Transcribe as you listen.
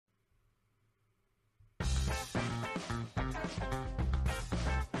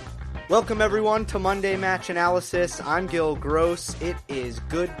Welcome everyone to Monday Match Analysis. I'm Gil Gross. It is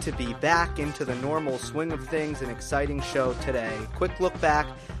good to be back into the normal swing of things. An exciting show today. Quick look back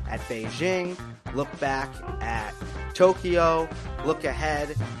at Beijing, look back at Tokyo, look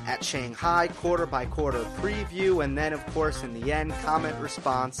ahead at Shanghai, quarter by quarter preview, and then of course in the end, comment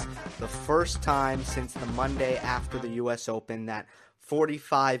response, the first time since the Monday after the US Open, that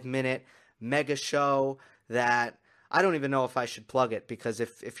 45-minute mega show that I don't even know if I should plug it, because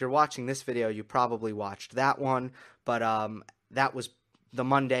if you're watching this video, you probably watched that one. But that was the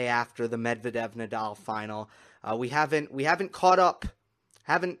Monday after the Medvedev-Nadal final. We haven't caught up,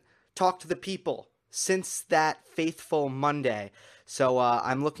 haven't talked to the people since that faithful Monday. So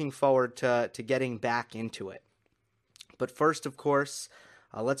I'm looking forward to getting back into it. But first, of course,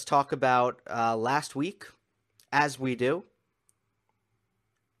 let's talk about last week, as we do.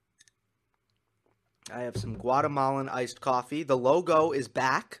 I have some Guatemalan iced coffee. The logo is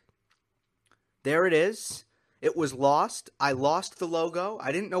back. There it is. It was lost. I lost the logo.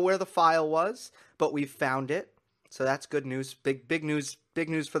 I didn't know where the file was, but we found it. So that's good news. Big news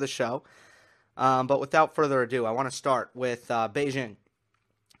for the show. But without further ado, I want to start with Beijing.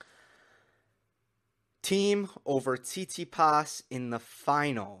 Team over Tsitsipas in the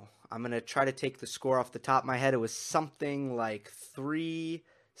final. I'm going to try to take the score off the top of my head. It was something like 3-6.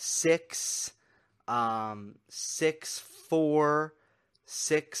 6-4,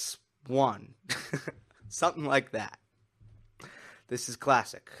 6-1. Something like that. This is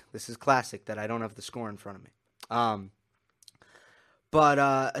classic that I don't have the score in front of me.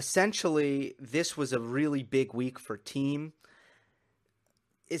 But essentially, this was a really big week for Team,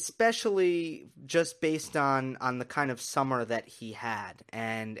 especially just based on the kind of summer that he had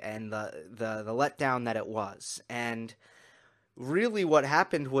and the letdown that it was. And really what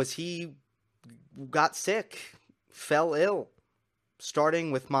happened was he got sick, fell ill, starting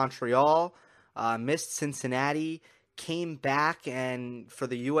with Montreal, missed Cincinnati, came back and for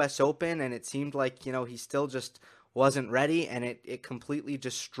the US Open, and it seemed like, he still just wasn't ready, and it completely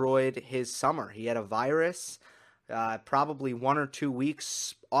destroyed his summer. He had a virus, probably 1 or 2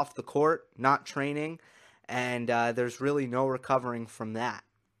 weeks off the court, not training, and there's really no recovering from that.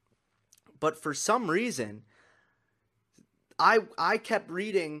 But for some reason, I kept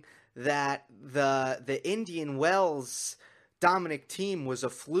reading that the Indian Wells Dominic Thiem was a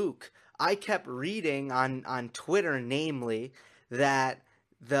fluke. I kept reading on Twitter, namely, that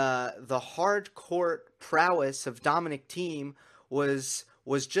the hard court prowess of Dominic Thiem was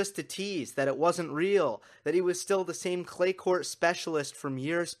just a tease, that it wasn't real, that he was still the same clay court specialist from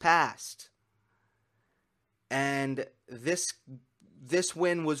years past. And this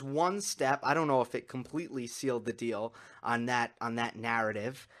win was one step. I don't know if it completely sealed the deal on that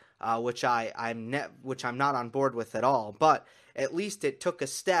narrative, which I'm not on board with at all. But at least it took a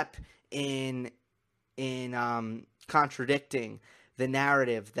step in contradicting the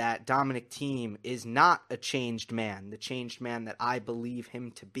narrative that Dominic Thiem is not a changed man, the changed man that I believe him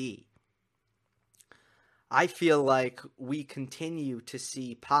to be. I feel like we continue to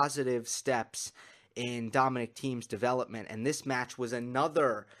see positive steps in Dominic Thiem's development, and this match was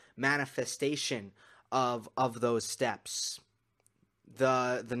another manifestation of those steps.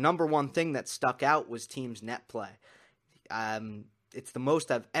 The number one thing that stuck out was Thiem's net play. It's the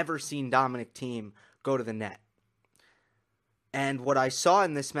most I've ever seen Dominic Thiem go to the net. And what I saw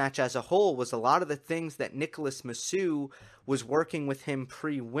in this match as a whole was a lot of the things that Nicolas Massu was working with him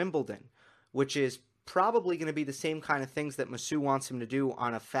pre-Wimbledon, which is probably going to be the same kind of things that Massu wants him to do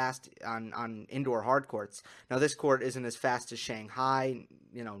on on indoor hard courts. Now, this court isn't as fast as Shanghai.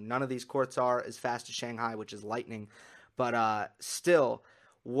 None of these courts are as fast as Shanghai, which is lightning. But still,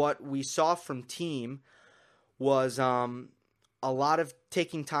 what we saw from Thiem was a lot of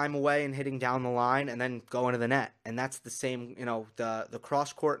taking time away and hitting down the line and then going to the net. And that's the same, the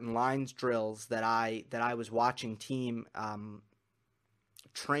cross court and lines drills that I was watching Thiem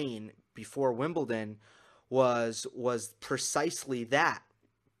train before Wimbledon was precisely that.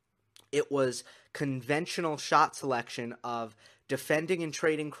 It was conventional shot selection of defending and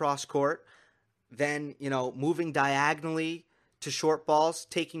trading cross court, then, moving diagonally to short balls,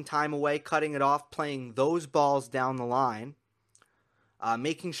 taking time away, cutting it off, playing those balls down the line,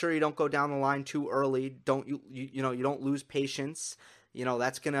 making sure you don't go down the line too early. You don't lose patience.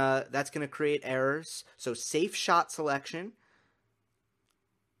 That's gonna create errors. So safe shot selection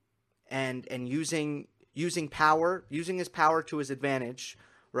and using power, using his power to his advantage,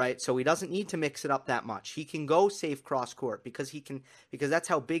 right? So he doesn't need to mix it up that much. He can go safe cross court because that's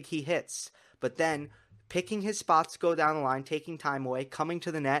how big he hits. But then picking his spots to go down the line, taking time away, coming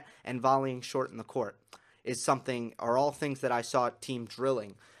to the net, and volleying short in the court are all things that I saw Thiem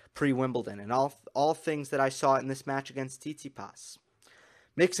drilling. pre-Wimbledon, and all things that I saw in this match against Tsitsipas.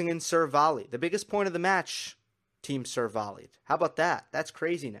 Mixing in serve volley. The biggest point of the match, Thiem serve volleyed. How about that? That's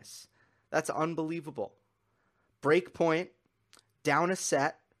craziness. That's unbelievable. Break point, down a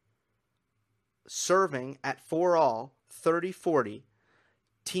set, serving at 4-all, 30-40.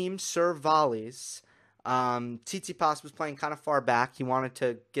 Thiem serve volleys. Tsitsipas was playing kind of far back. He wanted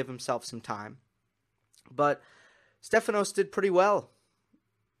to give himself some time. But Stefanos did pretty well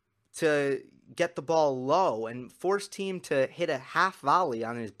to get the ball low and force Thiem to hit a half volley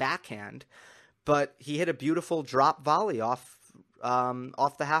on his backhand, but he hit a beautiful drop volley off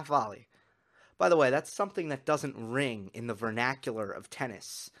the half volley. By the way, that's something that doesn't ring in the vernacular of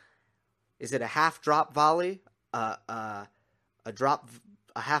tennis. Is it a half drop volley? A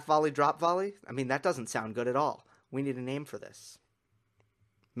half volley drop volley? I mean, that doesn't sound good at all. We need a name for this.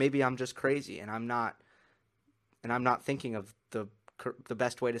 Maybe I'm just crazy and I'm not thinking of the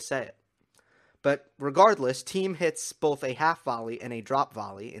best way to say it. But regardless, Thiem hits both a half volley and a drop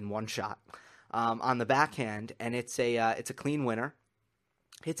volley in one shot on the backhand, and it's a clean winner.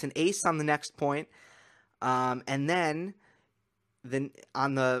 Hits an ace on the next point, and then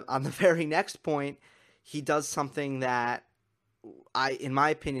on the very next point, he does something that in my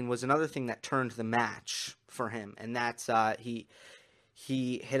opinion, was another thing that turned the match for him, and that's he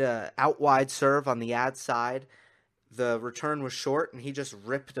hit a out wide serve on the ad side. The return was short, and he just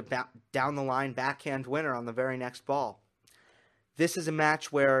ripped a down the line backhand winner on the very next ball. This is a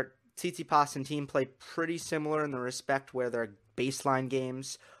match where Tsitsipas and Thiem play pretty similar in the respect where their baseline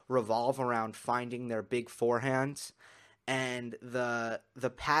games revolve around finding their big forehands, and the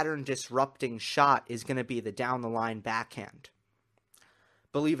pattern disrupting shot is going to be the down the line backhand.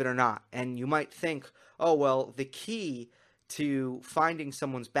 Believe it or not. And you might think, oh, well, the key to finding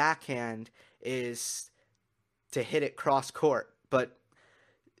someone's backhand is to hit it cross court. But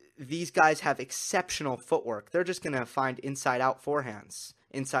these guys have exceptional footwork. They're just going to find inside out forehands,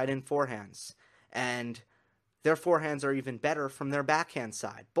 inside in forehands. And their forehands are even better from their backhand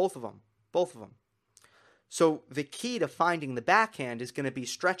side. Both of them. So the key to finding the backhand is going to be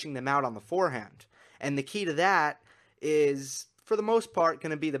stretching them out on the forehand. And the key to that is, for the most part,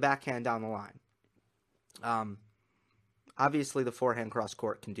 going to be the backhand down the line. Obviously, the forehand cross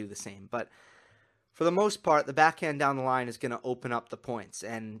court can do the same, but for the most part, the backhand down the line is going to open up the points.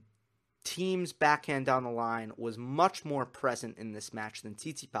 And Thiem's backhand down the line was much more present in this match than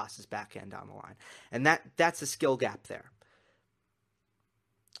Tsitsipas's backhand down the line, and that's a skill gap there.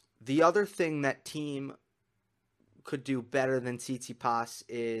 The other thing that Thiem could do better than Tsitsipas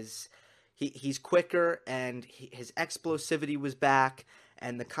is he's quicker, and his explosivity was back,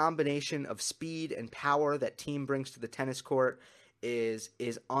 and the combination of speed and power that Thiem brings to the tennis court is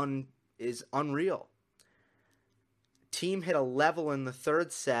unreal. Thiem hit a level in the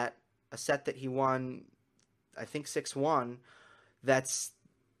third set, a set that he won, I think 6-1. That's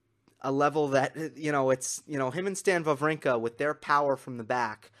a level that, it's, him and Stan Wawrinka with their power from the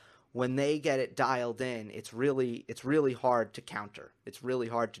back, when they get it dialed in, it's really hard to counter. It's really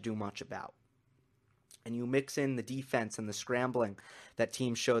hard to do much about. And you mix in the defense and the scrambling that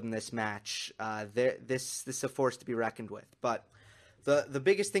Thiem showed in this match, this is a force to be reckoned with. But the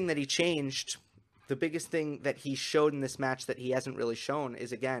biggest thing that he changed, the biggest thing that he showed in this match that he hasn't really shown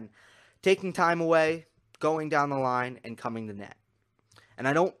is, again, taking time away, going down the line, and coming to net. And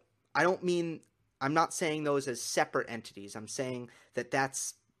I'm not saying those as separate entities. I'm saying that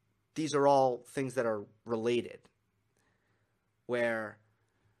these are all things that are related, where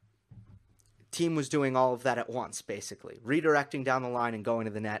Thiem was doing all of that at once, basically. Redirecting down the line and going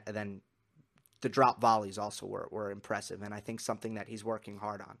to the net, and then the drop volleys also were impressive, and I think something that he's working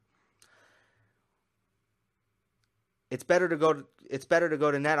hard on. It's better to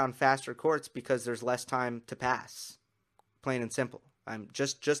go to net on faster courts because there's less time to pass. Plain and simple.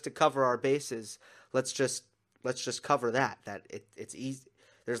 Just to cover our bases, let's just cover that it's easy.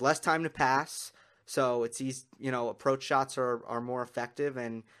 There's less time to pass, so it's easy. Approach shots are more effective,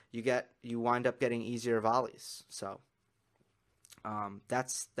 and you wind up getting easier volleys. So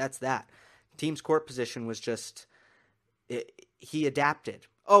that's that. Thiem's court position was just he adapted.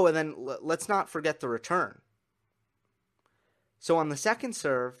 Oh, and then let's not forget the return. So on the second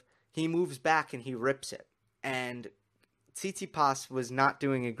serve, he moves back and he rips it. And Tsitsipas was not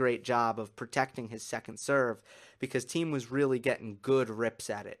doing a great job of protecting his second serve because Thiem was really getting good rips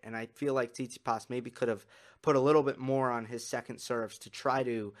at it. And I feel like Tsitsipas maybe could have put a little bit more on his second serves to try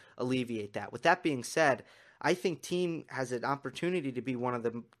to alleviate that. With that being said, I think Thiem has an opportunity to be one of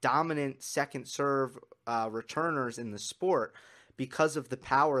the dominant second serve returners in the sport because of the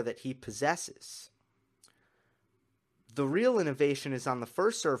power that he possesses. The real innovation is on the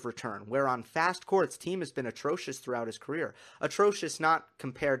first serve return, where on fast courts, Thiem has been atrocious throughout his career. Atrocious not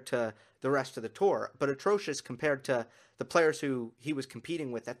compared to the rest of the tour, but atrocious compared to the players who he was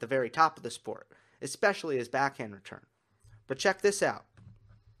competing with at the very top of the sport, especially his backhand return. But check this out.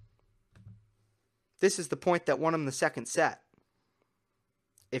 This is the point that won him the second set.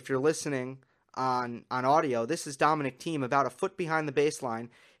 If you're listening on audio, this is Dominic Thiem about a foot behind the baseline,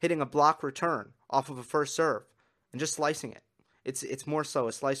 hitting a block return off of a first serve and just slicing it. It's more so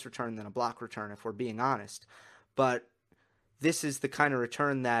a slice return than a block return, if we're being honest. But this is the kind of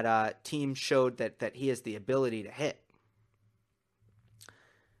return that Thiem showed that he has the ability to hit.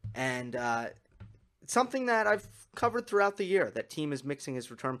 And it's something that I've covered throughout the year, that Thiem is mixing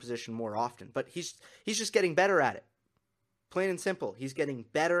his return position more often. But he's just getting better at it. Plain and simple. He's getting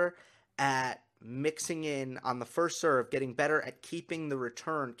better at mixing in on the first serve, getting better at keeping the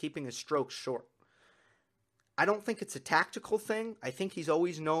return, keeping his strokes short. I don't think it's a tactical thing. I think he's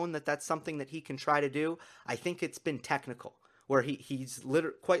always known that that's something that he can try to do. I think it's been technical, where he's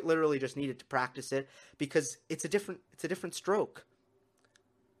quite literally just needed to practice it, because it's a different stroke.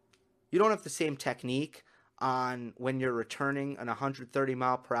 You don't have the same technique on when you're returning an 130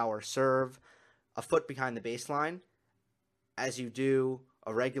 mile per hour serve a foot behind the baseline as you do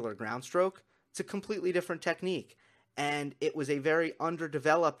a regular ground stroke. It's a completely different technique. And it was a very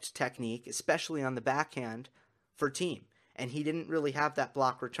underdeveloped technique, especially on the backhand, for Thiem. And he didn't really have that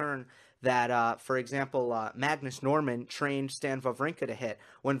block return that, for example, Magnus Norman trained Stan Wawrinka to hit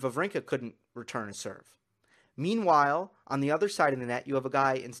when Wawrinka couldn't return a serve. Meanwhile, on the other side of the net, you have a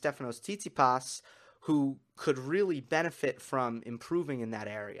guy in Stefanos Tsitsipas who could really benefit from improving in that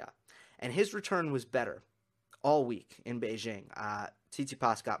area. And his return was better all week in Beijing.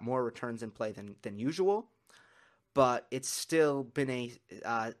 Tsitsipas got more returns in play than usual, but it's still been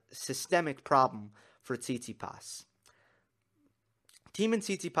a systemic problem for Tsitsipas. Thiem and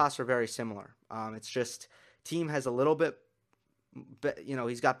Tsitsipas are very similar. It's just Thiem has a little bit,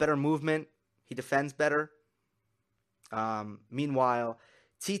 he's got better movement. He defends better. Meanwhile,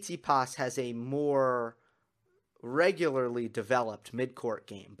 Tsitsipas has a more regularly developed mid-court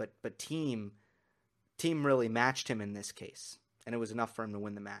game, but Thiem really matched him in this case, and it was enough for him to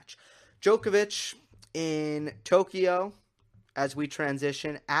win the match. Djokovic in Tokyo, as we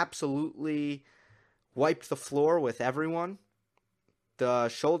transition, absolutely wiped the floor with everyone. The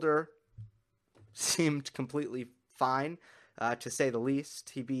shoulder seemed completely fine, to say the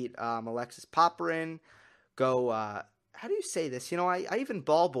least. He beat Alexis Popyrin. How do you say this? I even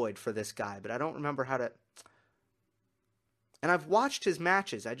ball boyed for this guy, but I don't remember how to. And I've watched his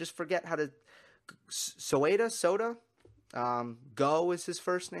matches. I just forget how to. Soda? Go is his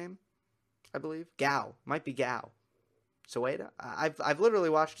first name, I believe. Gao. Might be Gao. Soeda? I've literally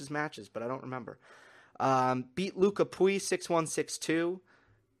watched his matches, but I don't remember. Beat Luca Pui 6-1, 6-2.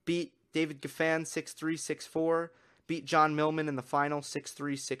 Beat David Goffin 6-3, 6-4. Beat John Millman in the final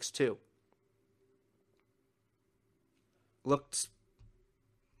 6-3, 6-2. Looked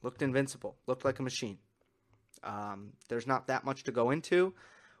invincible. Looked like a machine. There's not that much to go into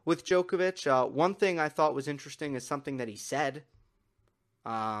with Djokovic. One thing I thought was interesting is something that he said.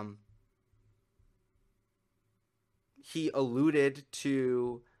 He alluded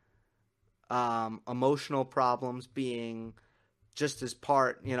to emotional problems being just as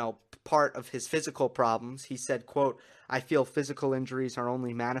part of his physical problems. He said, quote, "I feel physical injuries are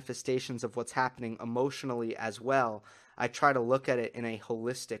only manifestations of what's happening emotionally as well. I try to look at it in a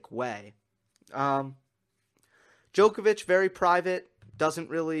holistic way." Djokovic, very private, doesn't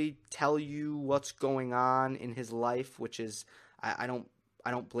really tell you what's going on in his life, which is, I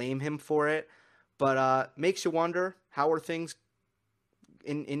don't blame him for it, but makes you wonder, how are things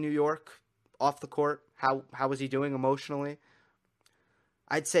in New York off the court? How is he doing emotionally?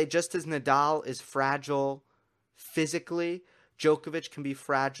 I'd say just as Nadal is fragile physically, Djokovic can be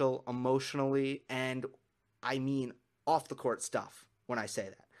fragile emotionally, and I mean off the court stuff when I say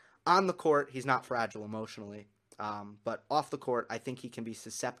that. On the court, he's not fragile emotionally, but off the court, I think he can be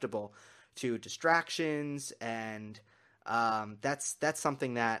susceptible to distractions, and that's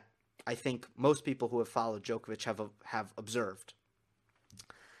something that I think most people who have followed Djokovic have observed.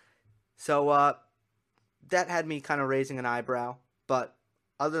 So that had me kind of raising an eyebrow, but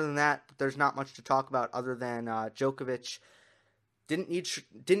other than that, there's not much to talk about other than Djokovic didn't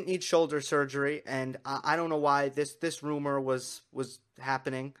need shoulder surgery, and I don't know why this rumor was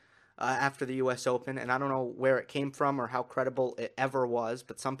happening after the U.S. Open, and I don't know where it came from or how credible it ever was,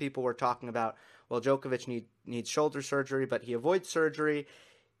 but some people were talking about, well, Djokovic needs shoulder surgery, but he avoids surgery.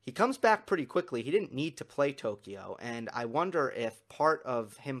 He comes back pretty quickly. He didn't need to play Tokyo, and I wonder if part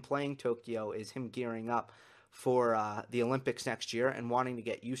of him playing Tokyo is him gearing up for the Olympics next year and wanting to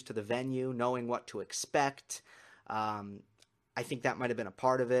get used to the venue, knowing what to expect. I think that might have been a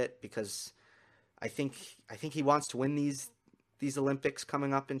part of it because I think he wants to win these Olympics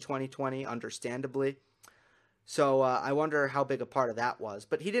coming up in 2020, understandably. So I wonder how big a part of that was.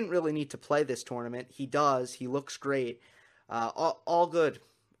 But he didn't really need to play this tournament. He does. He looks great. All good,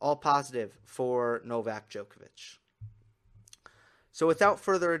 all positive for Novak Djokovic. So without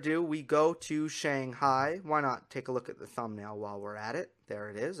further ado, we go to Shanghai. Why not take a look at the thumbnail while we're at it? There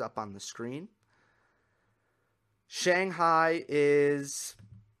it is, up on the screen. Shanghai is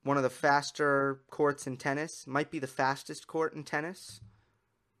one of the faster courts in tennis. Might be the fastest court in tennis.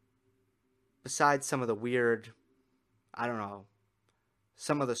 Besides some of the weird, I don't know,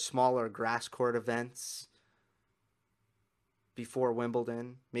 some of the smaller grass court events before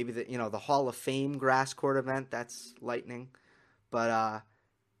Wimbledon. Maybe the Hall of Fame grass court event, that's lightning. But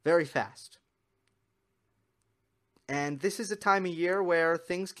very fast. And this is a time of year where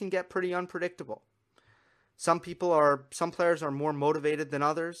things can get pretty unpredictable. Some players are more motivated than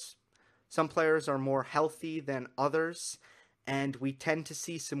others. Some players are more healthy than others. And we tend to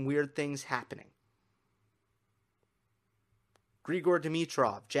see some weird things happening. Grigor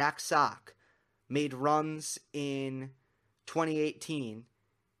Dimitrov, Jack Sock, made runs in 2018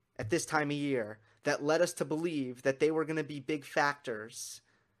 at this time of year that led us to believe that they were going to be big factors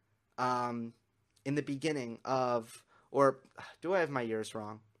in the beginning of, or do I have my years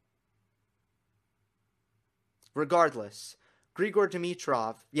wrong? Regardless, Grigor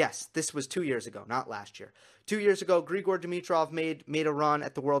Dimitrov, yes, this was 2 years ago, not last year. 2 years ago, Grigor Dimitrov made a run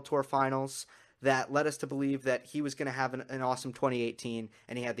at the World Tour Finals that led us to believe that he was going to have an awesome 2018,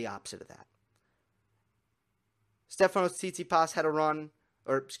 and he had the opposite of that. Stefanos Tsitsipas had a run,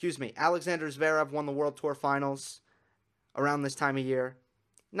 Alexander Zverev won the World Tour Finals around this time of year.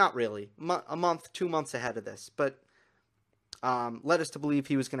 Not really. A month, 2 months ahead of this, but led us to believe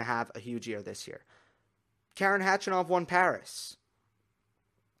he was going to have a huge year this year. Karen Khachanov won Paris.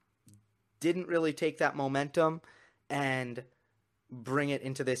 Didn't really take that momentum and bring it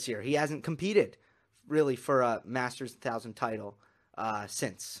into this year. He hasn't competed really for a Masters 1000 title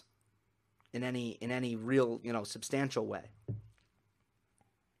since in any real, substantial way.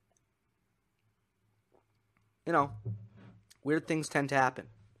 Weird things tend to happen.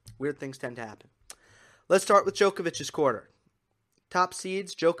 Let's start with Djokovic's quarter. Top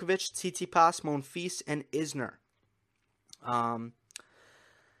seeds: Djokovic, Tsitsipas, Monfils, and Isner.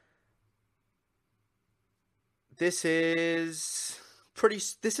 This is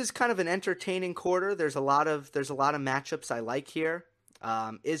kind of an entertaining quarter. There's a lot of matchups I like here.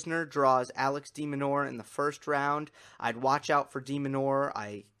 Isner draws Alex de Minaur in the first round. I'd watch out for de Minaur.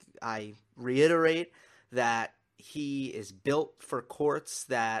 I reiterate that he is built for courts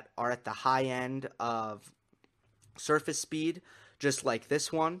that are at the high end of surface speed, just like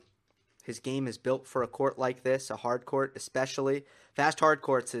this one. His game is built for a court like this, a hard court especially. Fast hard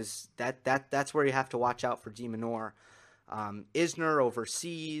courts that's where you have to watch out for de Minaur. Isner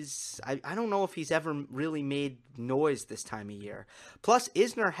overseas, I don't know if he's ever really made noise this time of year. Plus,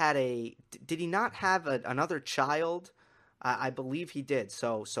 Isner did he not have another child? I believe he did.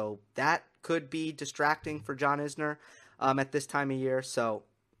 So that could be distracting for John Isner at this time of year. So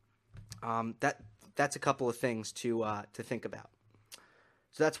that's a couple of things to think about.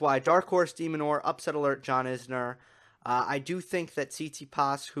 So that's why dark horse de Minaur, upset alert John Isner. I do think that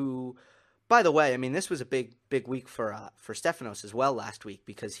Tsitsipas, who, by the way, I mean, this was a big week for Stefanos as well last week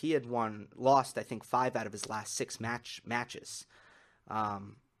because he had lost I think 5 out of his last 6 matches.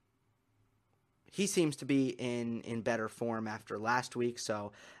 He seems to be in better form after last week,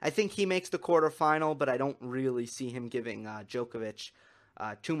 so I think he makes the quarterfinal, but I don't really see him giving Djokovic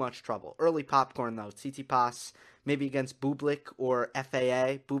too much trouble. Early popcorn, though. Tsitsipas, maybe against Bublik or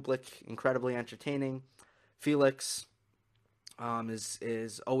FAA. Bublik, incredibly entertaining. Felix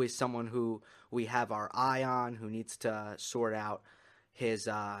is always someone who we have our eye on, who needs to sort out his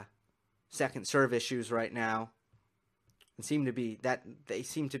second serve issues right now. And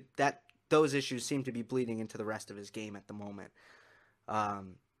those issues seem to be bleeding into the rest of his game at the moment.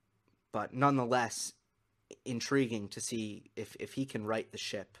 But nonetheless, intriguing to see if he can right the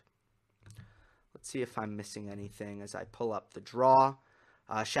ship. Let's see if I'm missing anything as I pull up the draw.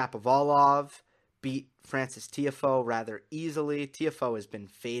 Shapovalov beat Francis Tiafoe rather easily. Tiafoe has been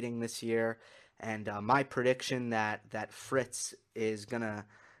fading this year, and my prediction that Fritz is going to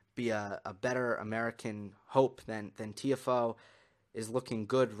be a better American hope than Tiafoe is looking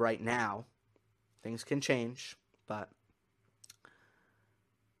good right now. Things can change, but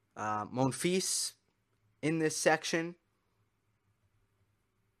Monfils in this section,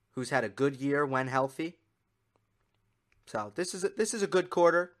 who's had a good year when healthy. So this is a good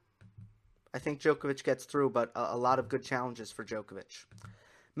quarter. I think Djokovic gets through, but a lot of good challenges for Djokovic.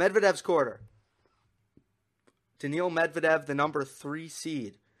 Medvedev's quarter. Daniil Medvedev, the number 3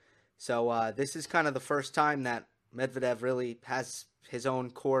 seed. So this is kind of the first time that Medvedev really has his own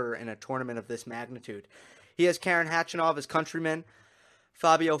quarter in a tournament of this magnitude. He has Karen Khachanov as countryman,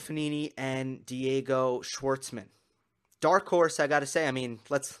 Fabio Fognini, and Diego Schwartzman. Dark horse, I got to say. I mean,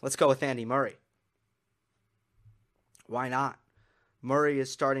 let's go with Andy Murray. Why not? Murray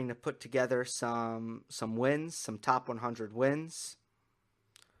is starting to put together some wins, some top 100 wins.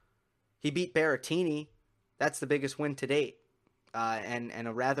 He beat Berrettini. That's the biggest win to date, and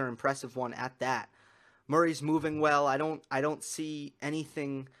a rather impressive one at that. Murray's moving well. I don't see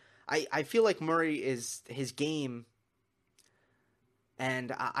anything. I feel like Murray is his game,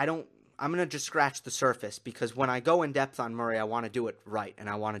 and I'm going to just scratch the surface, because when I go in depth on Murray, I want to do it right, and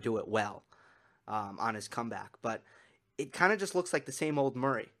I want to do it well on his comeback. But it kind of just looks like the same old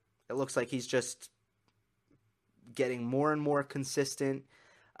Murray. It looks like he's just getting more and more consistent,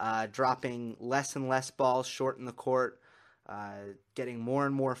 dropping less and less balls short in the court, getting more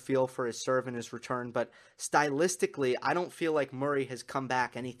and more feel for his serve and his return. But stylistically, I don't feel like Murray has come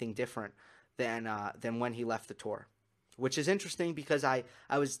back anything different than when he left the tour, which is interesting, because I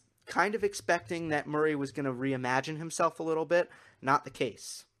was kind of expecting that Murray was going to reimagine himself a little bit. Not the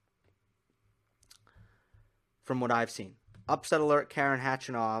case, from what I've seen. Upset alert, Karen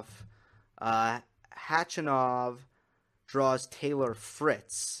Khachanov. Khachanov draws Taylor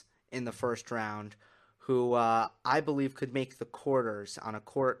Fritz in the first round, who I believe could make the quarters on a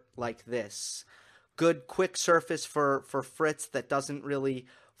court like this. Good quick surface for Fritz that doesn't really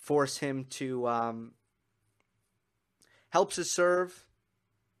force him to... helps his serve,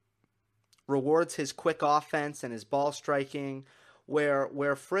 rewards his quick offense and his ball striking.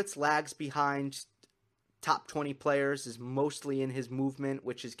 Where Fritz lags behind top 20 players is mostly in his movement,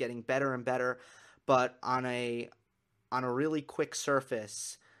 which is getting better and better. But on a really quick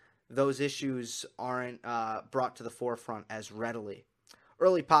surface, those issues aren't brought to the forefront as readily.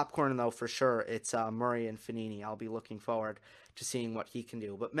 Early popcorn, though, for sure. It's Murray and Fognini. I'll be looking forward to seeing what he can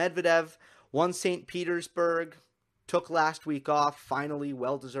do. But Medvedev won St. Petersburg, took last week off. Finally,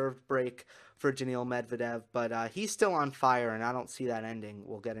 well-deserved break for Daniil Medvedev. But he's still on fire, and I don't see that ending.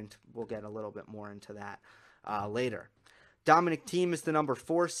 We'll get a little bit more into that later. Dominic Thiem is the number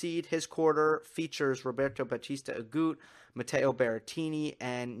 4 seed. His quarter features Roberto Bautista Agut, Matteo Berrettini,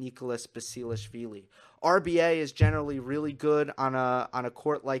 and Nicolas Basilashvili. RBA is generally really good on a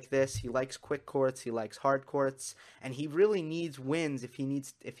court like this. He likes quick courts, he likes hard courts, and he really needs wins if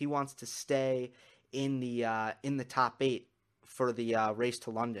he wants to stay in the top 8 for the race to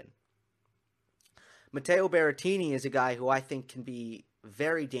London. Matteo Berrettini is a guy who I think can be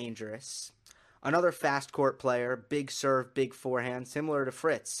very dangerous. Another fast court player, big serve, big forehand, similar to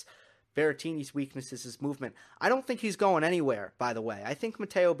Fritz. Berrettini's weakness is his movement. I don't think he's going anywhere, by the way. I think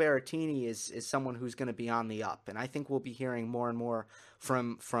Matteo Berrettini is someone who's going to be on the up, and I think we'll be hearing more and more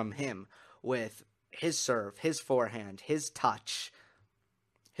from him with his serve, his forehand, his touch,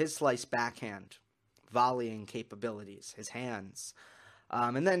 his slice backhand, volleying capabilities, his hands.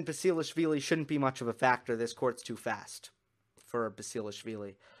 And then Basilashvili shouldn't be much of a factor. This court's too fast for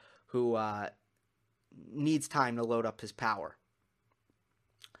Basilashvili, who needs time to load up his power.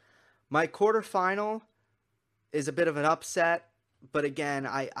 My quarterfinal is a bit of an upset, but again,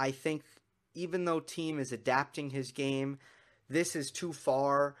 I think even though Thiem is adapting his game, this is too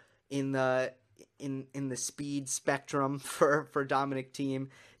far in the speed spectrum for Dominic Thiem.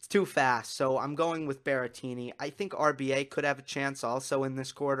 It's too fast, so I'm going with Berrettini. I think RBA could have a chance also in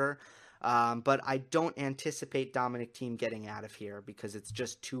this quarter, but I don't anticipate Dominic Thiem getting out of here because it's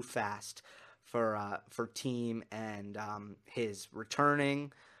just too fast for Thiem, and his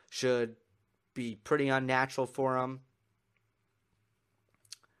returning should be pretty unnatural for him,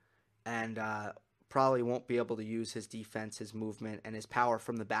 and probably won't be able to use his defense, his movement, and his power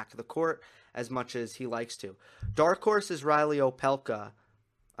from the back of the court as much as he likes to. Dark horse is Riley Opelka.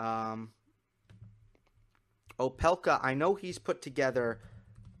 Opelka, I know he's put together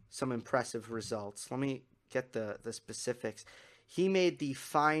some impressive results. Let me get the specifics. He made the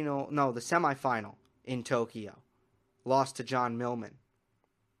semifinal in Tokyo. Lost to John Millman.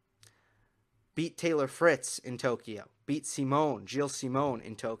 Beat Taylor Fritz in Tokyo. Beat Gilles Simon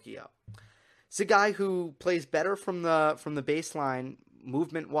in Tokyo. It's a guy who plays better from the baseline,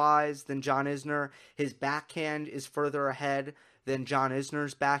 movement-wise, than John Isner. His backhand is further ahead than John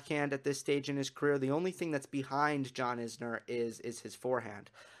Isner's backhand at this stage in his career. The only thing that's behind John Isner is his forehand.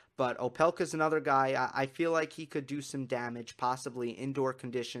 But Opelka's another guy. I feel like he could do some damage, possibly indoor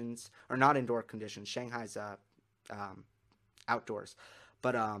conditions, or not indoor conditions. Shanghai's outdoors.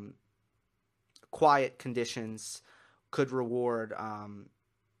 But quiet conditions could reward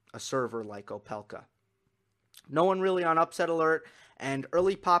a server like Opelka. No one really on upset alert, and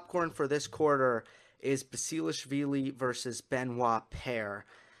early popcorn for this quarter is Basilashvili versus Benoit Paire.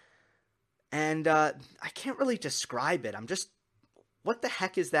 And I can't really describe it. What the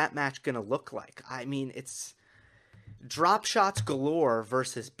heck is that match going to look like? I mean, it's drop shots galore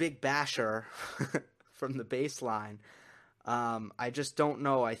versus Big Basher from the baseline. I just don't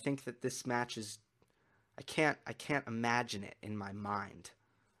know. I think that this match is, I can't imagine it in my mind.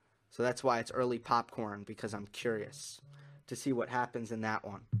 So that's why it's early popcorn, because I'm curious to see what happens in that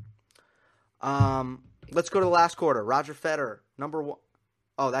one. Let's go to the last quarter. Roger Federer, number one.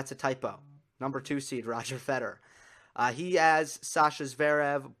 Oh, that's a typo. Number 2 seed, Roger Federer. He has Sasha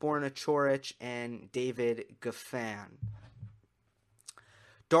Zverev, Borna Coric, and David Goffin.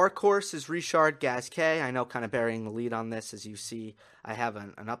 Dark horse is Richard Gasquet. I know, kind of burying the lead on this. As you see, I have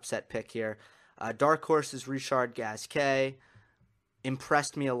an upset pick here. Dark horse is Richard Gasquet.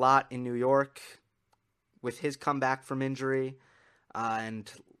 Impressed me a lot in New York with his comeback from injury,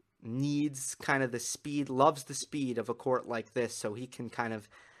 and needs kind of the speed, loves the speed of a court like this, so he can kind of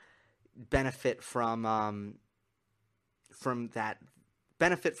benefit from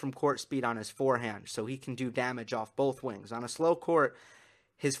court speed on his forehand, so he can do damage off both wings. On a slow court,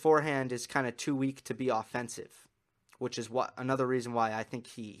 his forehand is kind of too weak to be offensive, which is another reason why I think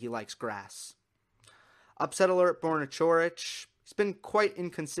he likes grass. Upset alert, Borna Coric. He's been quite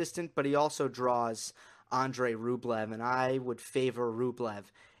inconsistent, but he also draws Andrei Rublev, and I would favor Rublev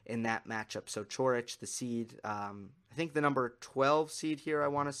in that matchup. So Coric, the seed, I think the number 12 seed here, I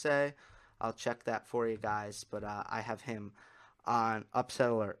want to say. I'll check that for you guys, but I have him on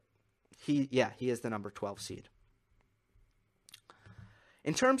upset alert. He is the number 12 seed.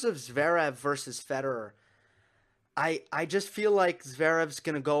 In terms of Zverev versus Federer, I just feel like Zverev's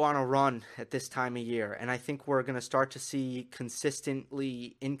going to go on a run at this time of year, and I think we're going to start to see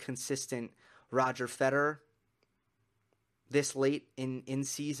consistently inconsistent Roger Federer this late in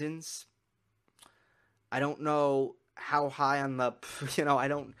seasons. I don't know how high on the,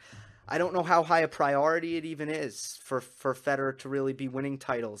 I don't know how high a priority it even is for Federer to really be winning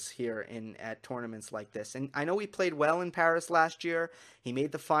titles here at tournaments like this. And I know he played well in Paris last year. He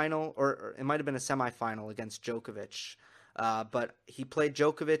made the final, or it might have been a semifinal against Djokovic. But he played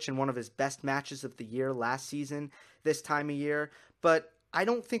Djokovic in one of his best matches of the year last season, this time of year. But I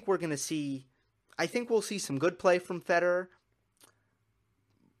don't think we're going to see, I think we'll see some good play from Federer.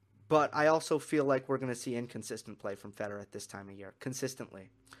 But I also feel like we're going to see inconsistent play from Federer at this time of year, consistently.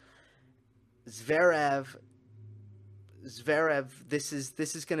 Zverev, this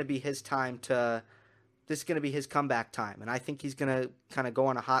is going to be his time this is going to be his comeback time, and I think he's going to kind of go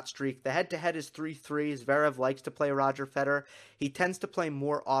on a hot streak. The head-to-head is 3-3. Zverev likes to play Roger Federer. He tends to play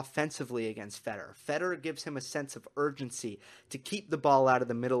more offensively against Federer. Federer gives him a sense of urgency to keep the ball out of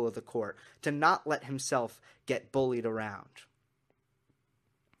the middle of the court, to not let himself get bullied around,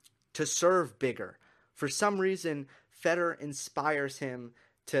 to serve bigger. For some reason, Federer inspires him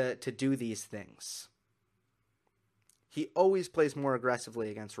to do these things. He always plays more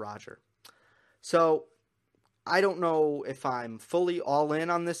aggressively against Roger. So I don't know if I'm fully all in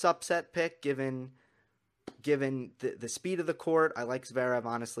on this upset pick, given the speed of the court. I like Zverev,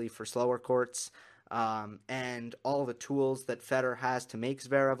 honestly, for slower courts, and all the tools that Federer has to make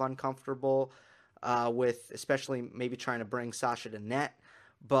Zverev uncomfortable, with especially maybe trying to bring Sasha to net.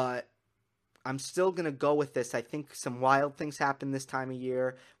 But I'm still going to go with this. I think some wild things happen this time of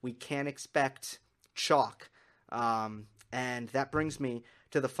year. We can't expect chalk. And that brings me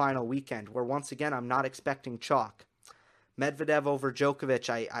to the final weekend, where once again I'm not expecting chalk. Medvedev over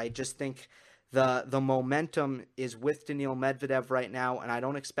Djokovic. I just think the momentum is with Daniil Medvedev right now, and I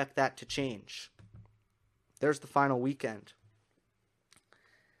don't expect that to change. There's the final weekend.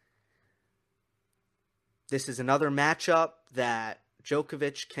 This is another matchup that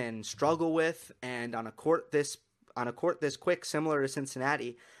Djokovic can struggle with, and on a court this quick, similar to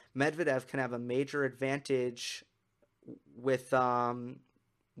Cincinnati, Medvedev can have a major advantage with the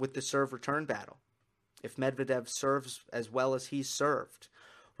serve return battle if Medvedev serves as well as he's served.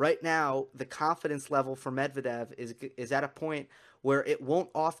 Right now, the confidence level for Medvedev is at a point where it won't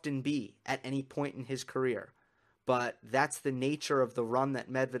often be at any point in his career, but that's the nature of the run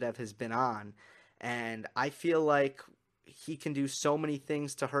that Medvedev has been on, and I feel like he can do so many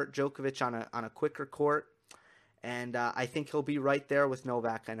things to hurt Djokovic on a quicker court, and I think he'll be right there with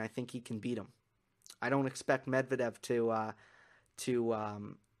Novak, and I think he can beat him. I don't expect Medvedev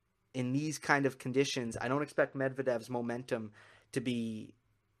to in these kind of conditions, I don't expect Medvedev's momentum to be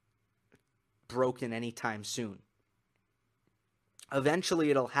broken anytime soon. Eventually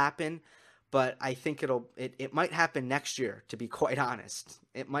it'll happen, but I think it might happen next year, to be quite honest.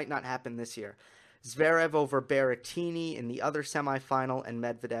 It might not happen this year. Zverev over Berrettini in the other semifinal, and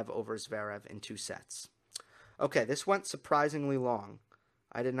Medvedev over Zverev in 2 sets. Okay, this went surprisingly long.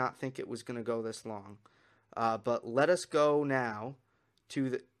 I did not think it was going to go this long. But let us go now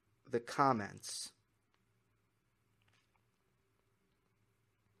to the comments.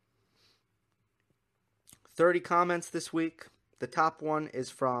 "30 comments this week. The top one is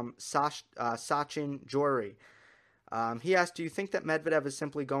from Sachin Jory. He asked, do you think that Medvedev is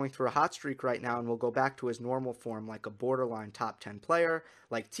simply going through a hot streak right now and will go back to his normal form like a borderline top 10 player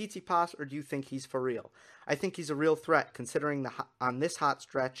like Tsitsipas, or do you think he's for real? I think he's a real threat considering on this hot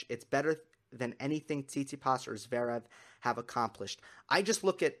stretch it's better than anything Tsitsipas or Zverev have accomplished. I just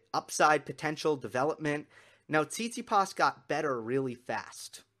look at upside potential development. Now Tsitsipas got better really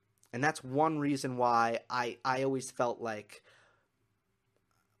fast, and that's one reason why I always felt like,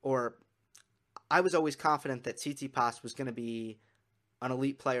 or I was always confident that Tsitsipas was going to be an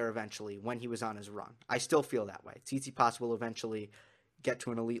elite player eventually when he was on his run. I still feel that way. Tsitsipas will eventually get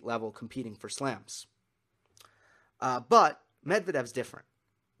to an elite level competing for slams. But Medvedev's different.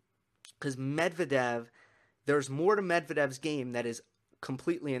 Because Medvedev, there's more to Medvedev's game that is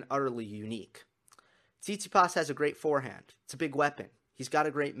completely and utterly unique. Tsitsipas has a great forehand. It's a big weapon. He's got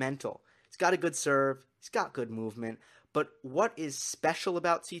a great mental. He's got a good serve. He's got good movement. But what is special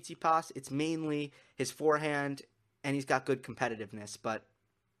about Tsitsipas? It's mainly his forehand, and he's got good competitiveness, but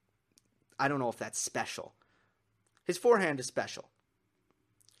I don't know if that's special. His forehand is special.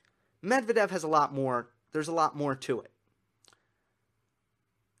 Medvedev has a lot more. There's a lot more to it.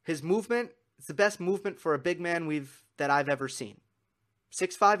 His movement, it's the best movement for a big man that I've ever seen.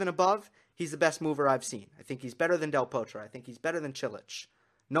 6'5" and above, he's the best mover I've seen. I think he's better than Del Potro. I think he's better than Cilic.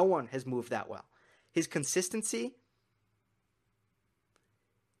 No one has moved that well. His consistency,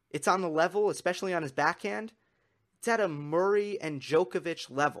 it's on the level, especially on his backhand. It's at a Murray and Djokovic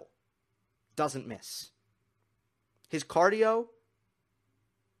level. Doesn't miss. His cardio,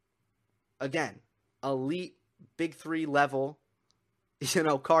 again, elite big three level,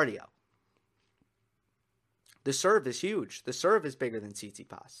 cardio. The serve is huge. The serve is bigger than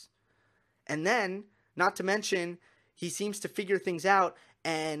Tsitsipas. And then, not to mention, he seems to figure things out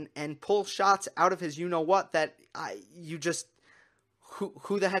and pull shots out of his you-know-what that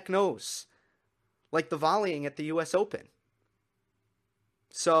who the heck knows? Like the volleying at the U.S. Open.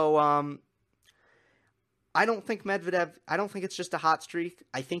 So, I don't think it's just a hot streak.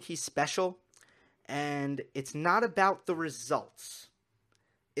 I think he's special. And it's not about the results.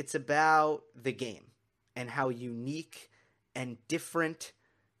 It's about the game and how unique and different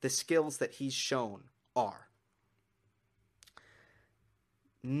the skills that he's shown are.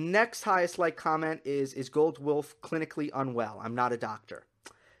 Next highest like comment is Gold Wolf clinically unwell? I'm not a doctor.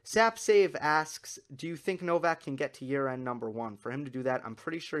 Sap Save asks, do you think Novak can get to year-end number 1? For him to do that, I'm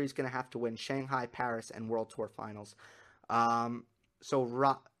pretty sure he's going to have to win Shanghai, Paris, and World Tour finals.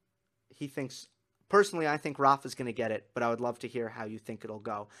 He thinks, personally, I think Rafa's going to get it, but I would love to hear how you think it'll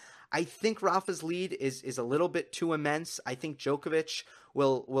go. I think Rafa's lead is a little bit too immense. I think Djokovic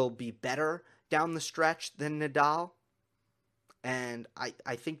will be better down the stretch than Nadal. And I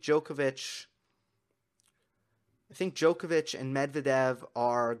think Djokovic and Medvedev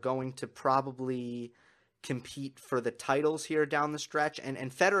are going to probably compete for the titles here down the stretch. And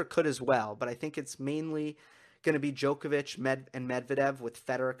Federer could as well, but I think it's mainly going to be Djokovic and Medvedev, with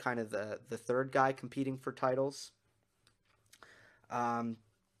Federer kind of the third guy competing for titles.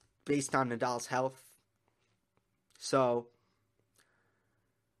 Based on Nadal's health. So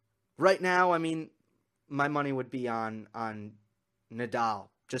right now, I mean, my money would be on Nadal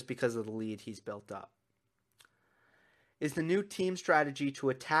just because of the lead he's built up. Is the new team strategy to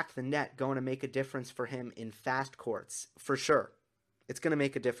attack the net going to make a difference for him in fast courts? For sure. It's going to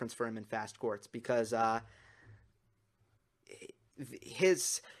make a difference for him in fast courts because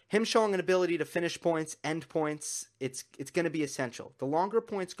him showing an ability to finish points, end points, it's going to be essential. The longer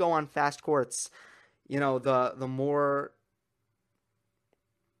points go on fast courts, the more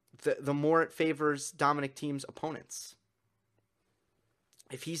it favors Dominic Thiem's opponents.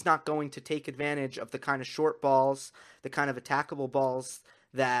 If he's not going to take advantage of the kind of short balls, the kind of attackable balls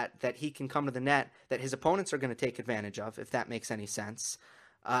that he can come to the net, that his opponents are going to take advantage of, if that makes any sense,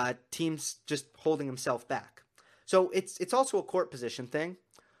 Thiem's just holding himself back. So it's also a court position thing.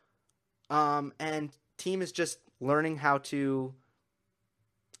 And Thiem is just learning how to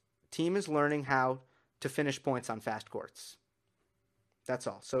finish points on fast courts. That's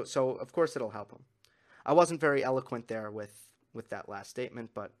all. So of course it'll help him. I wasn't very eloquent there with that last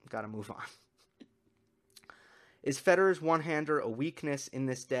statement, but got to move on. Is Federer's one-hander a weakness in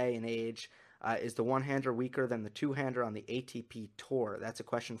this day and age? Is the one-hander weaker than the two-hander on the ATP Tour? That's a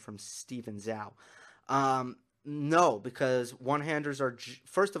question from Steven Zhao. No, because one-handers are,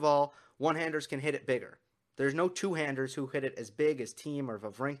 first of all, one-handers can hit it bigger. There's no two-handers who hit it as big as Thiem or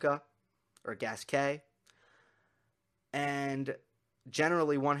Wawrinka or Gasquet. And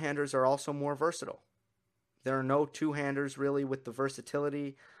generally, one-handers are also more versatile. There are no two-handers really with the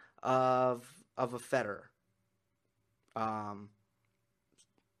versatility of a Federer.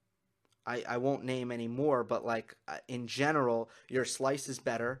 I won't name any more, but like in general, your slice is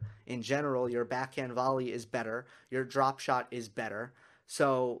better. In general, your backhand volley is better. Your drop shot is better.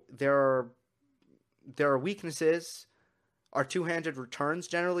 So there are weaknesses. Are two-handed returns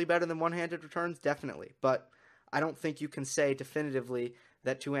generally better than one-handed returns? Definitely. But I don't think you can say definitively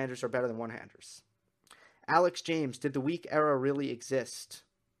that two-handers are better than one-handers. Alex James, did the weak era really exist?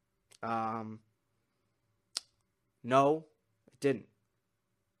 No, it didn't.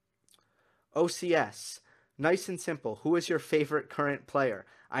 OCS, nice and simple. Who is your favorite current player?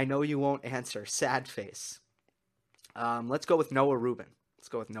 I know you won't answer. Sad face. Let's go with Noah Rubin.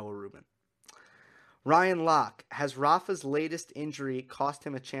 Ryan Locke, has Rafa's latest injury cost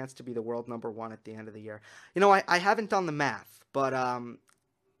him a chance to be the world number one at the end of the year? You know, I haven't done the math, but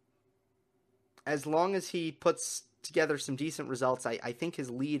as long as he puts together some decent results, I think his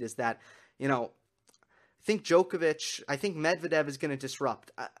lead is that, you know, I think Medvedev is going to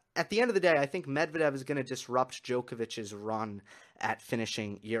disrupt. At the end of the day, I think Medvedev is going to disrupt Djokovic's run at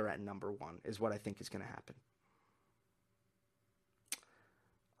finishing year at number one, is what I think is going to happen.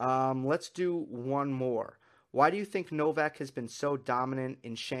 Let's do one more. Why do you think Novak has been so dominant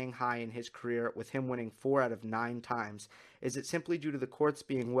in Shanghai in his career, with him winning 4 out of 9 times? Is it simply due to the courts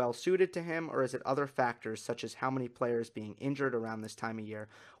being well suited to him, or is it other factors such as how many players being injured around this time of year?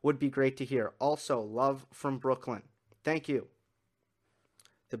 Would be great to hear. Also, love from Brooklyn. Thank you.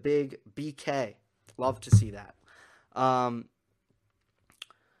 The big BK. Love to see that.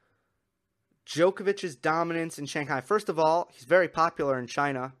 Djokovic's dominance in Shanghai. First of all, he's very popular in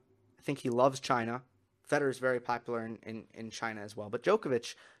China. I think he loves China. Federer is very popular in China as well. But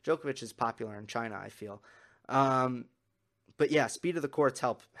Djokovic is popular in China, I feel. But yeah, speed of the courts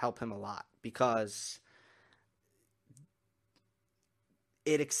help him a lot, because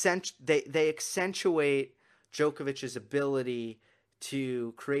they accentuate Djokovic's ability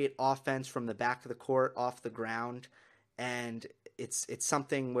to create offense from the back of the court, off the ground. And it's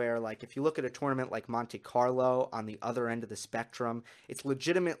something where, like, if you look at a tournament like Monte Carlo on the other end of the spectrum, it's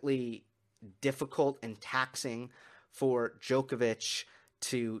legitimately difficult and taxing for Djokovic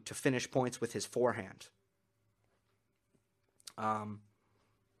to finish points with his forehand.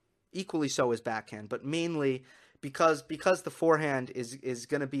 Equally so his backhand, but mainly because the forehand is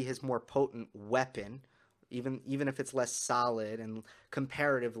going to be his more potent weapon, even if it's less solid and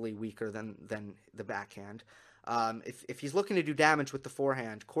comparatively weaker than the backhand. If he's looking to do damage with the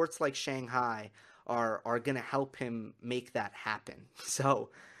forehand, courts like Shanghai are going to help him make that happen. So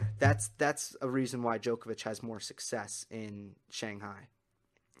that's a reason why Djokovic has more success in Shanghai.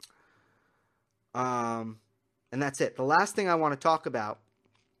 And that's it. The last thing I want to talk about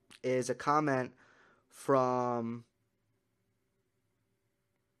is a comment from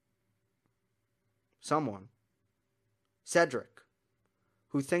someone, Cedric,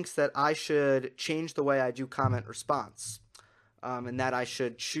 who thinks that I should change the way I do comment response, and that I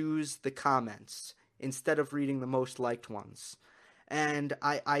should choose the comments instead of reading the most liked ones. And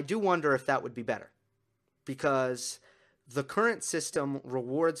I do wonder if that would be better, because the current system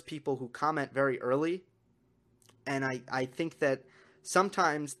rewards people who comment very early, and I think that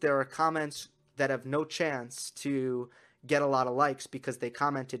sometimes there are comments that have no chance to get a lot of likes because they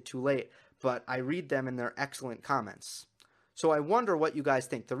commented too late, but I read them and they're excellent comments. So I wonder what you guys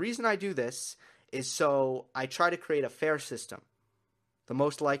think. The reason I do this is so I try to create a fair system. The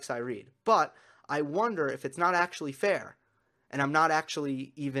most likes I read. But I wonder if it's not actually fair, and I'm not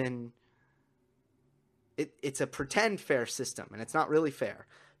actually even... It's a pretend fair system, and it's not really fair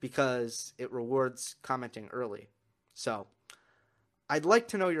because it rewards commenting early. So I'd like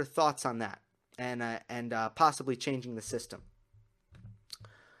to know your thoughts on that, and possibly changing the system.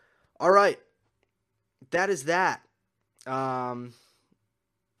 All right. That is that.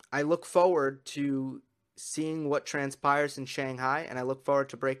 I look forward to seeing what transpires in Shanghai, and I look forward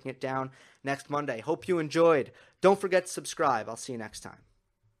to breaking it down next Monday. Hope you enjoyed. Don't forget to subscribe. I'll see you next time.